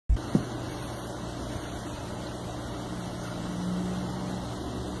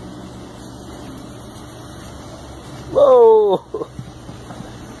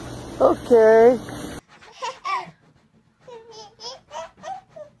Okay.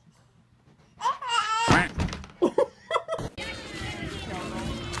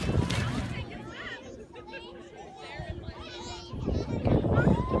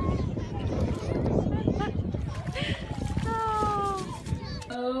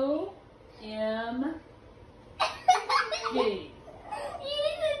 O-M-G.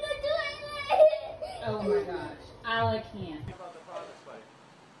 Oh my gosh, I can't.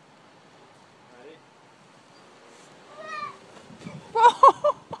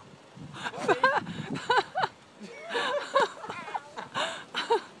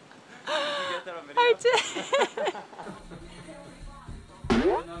 I did.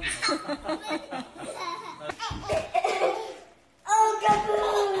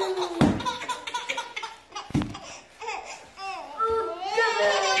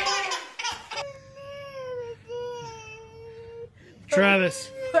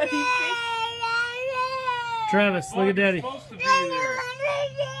 Travis. Travis, look at Daddy. Supposed to be there.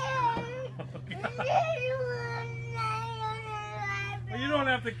 Well, you don't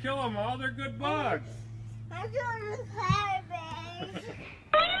have to kill them all. They're good bugs.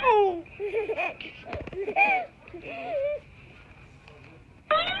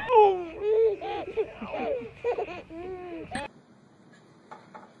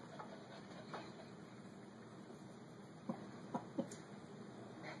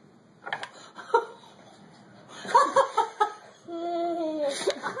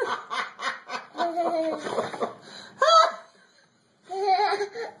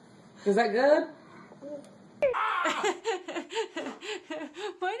 Is that good?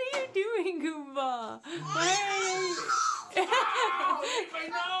 What are you doing, Goomba? Why are you... My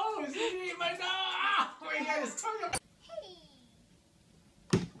nose! He ate my nose! Oh, he got his tongue up.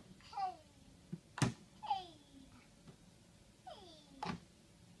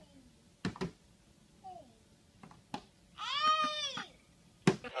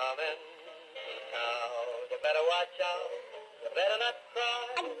 You better watch out. You better not cry.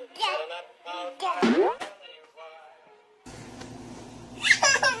 You better not pout.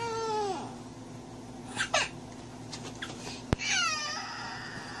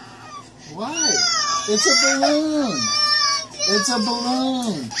 Why? It's a balloon. It's a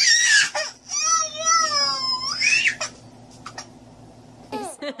balloon.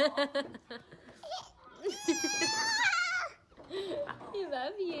 I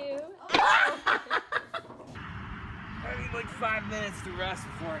love you. I need like 5 minutes to rest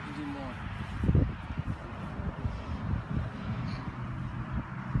before I can do more.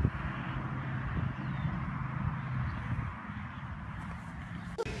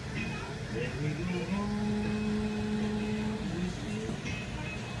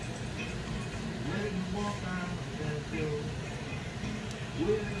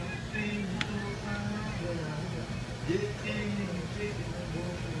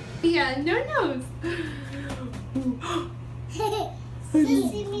 Yeah, no nose.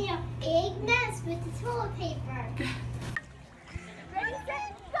 See me a big mess with the toilet paper. Ready,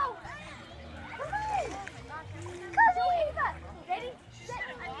 set, go! Come on! Come on! Ready, set,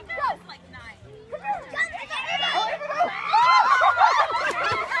 go! Like 9. Come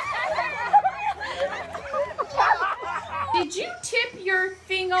Did you tip your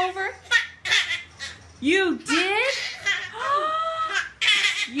thing over? You did?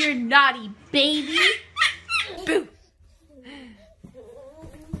 You naughty baby. Boo.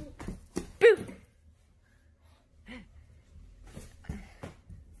 Boo.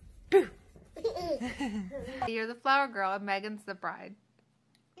 Boo. You're the flower girl and Megan's the bride.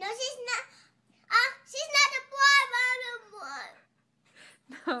 No, she's not. She's not the bride.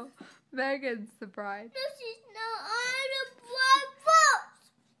 No, Megan's the bride. No, she's not. I'm the bride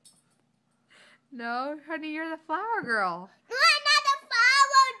first. No, honey, you're the flower girl. No, I'm not the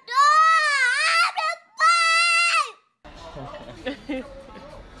flower. No, I'm the bride.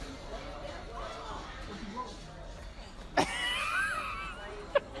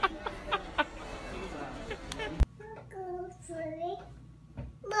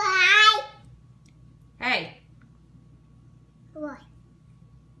 Hey, What?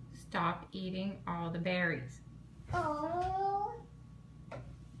 stop eating all the berries. Oh.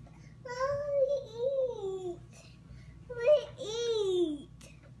 We eat.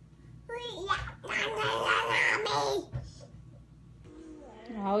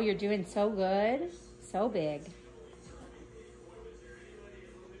 Oh, you're doing so good. So big.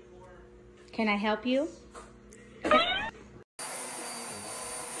 Can I help you?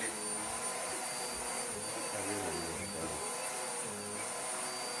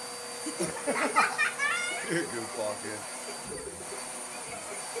 Good fucking.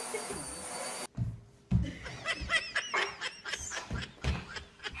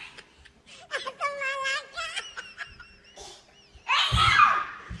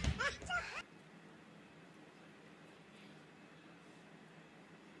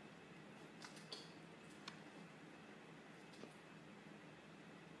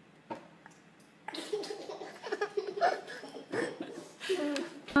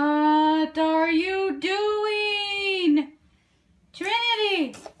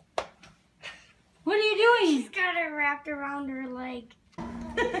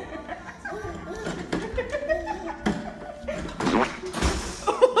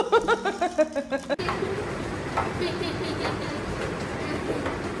 Good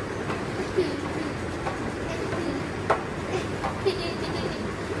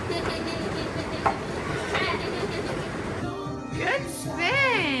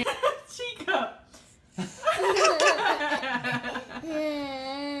spin. Chica.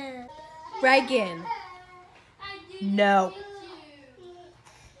 Reagan. No.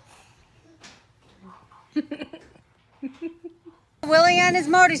 Willie on his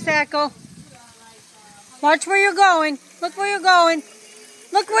motorcycle. Watch where you're going. Look where you're going.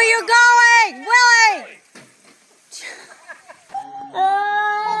 Look where you're going, Willie!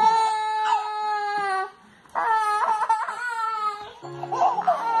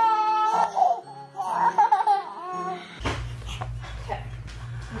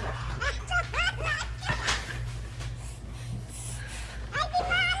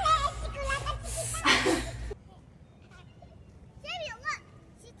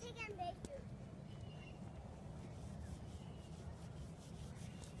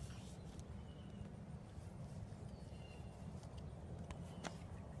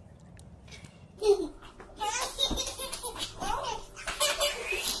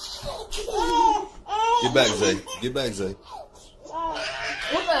 Get back, Zay. Get back, Zay.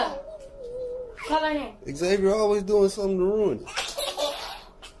 What the? Call my name. Xavier always doing something to ruin.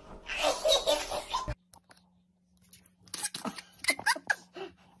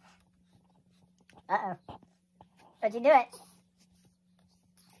 Uh-oh. What'd you do it?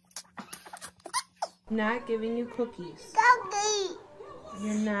 Not giving you cookies. Cookie.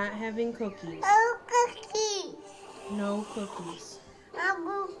 You're not having cookies. Oh, cookie. No cookies.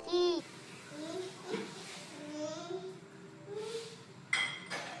 Oh, cookie.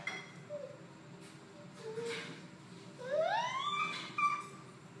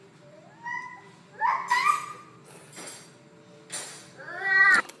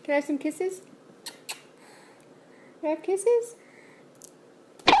 Can I have some kisses? Can I have kisses?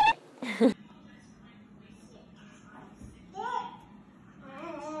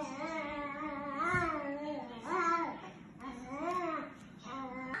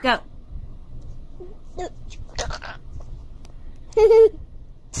 Go.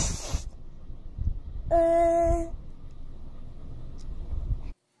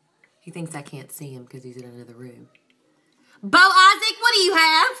 He thinks I can't see him because he's in another room. Bo Isaac, what do you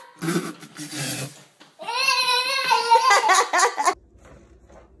have?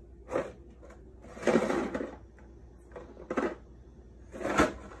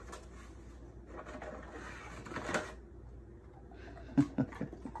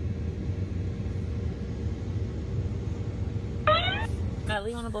 Natalie,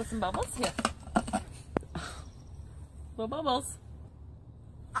 you want to blow some bubbles? Here. Blow bubbles.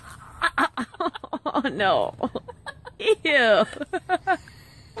 Oh, no. Ew.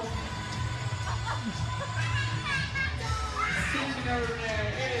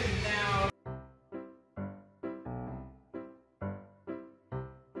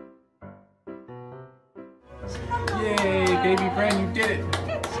 Yay, baby friend, you did it.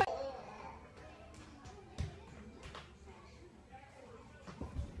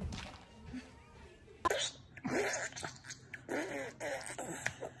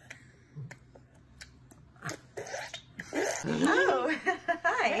 Oh,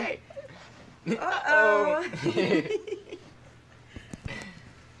 hi. Uh-oh.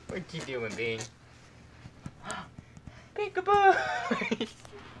 What you doing, Bean? Peekaboo.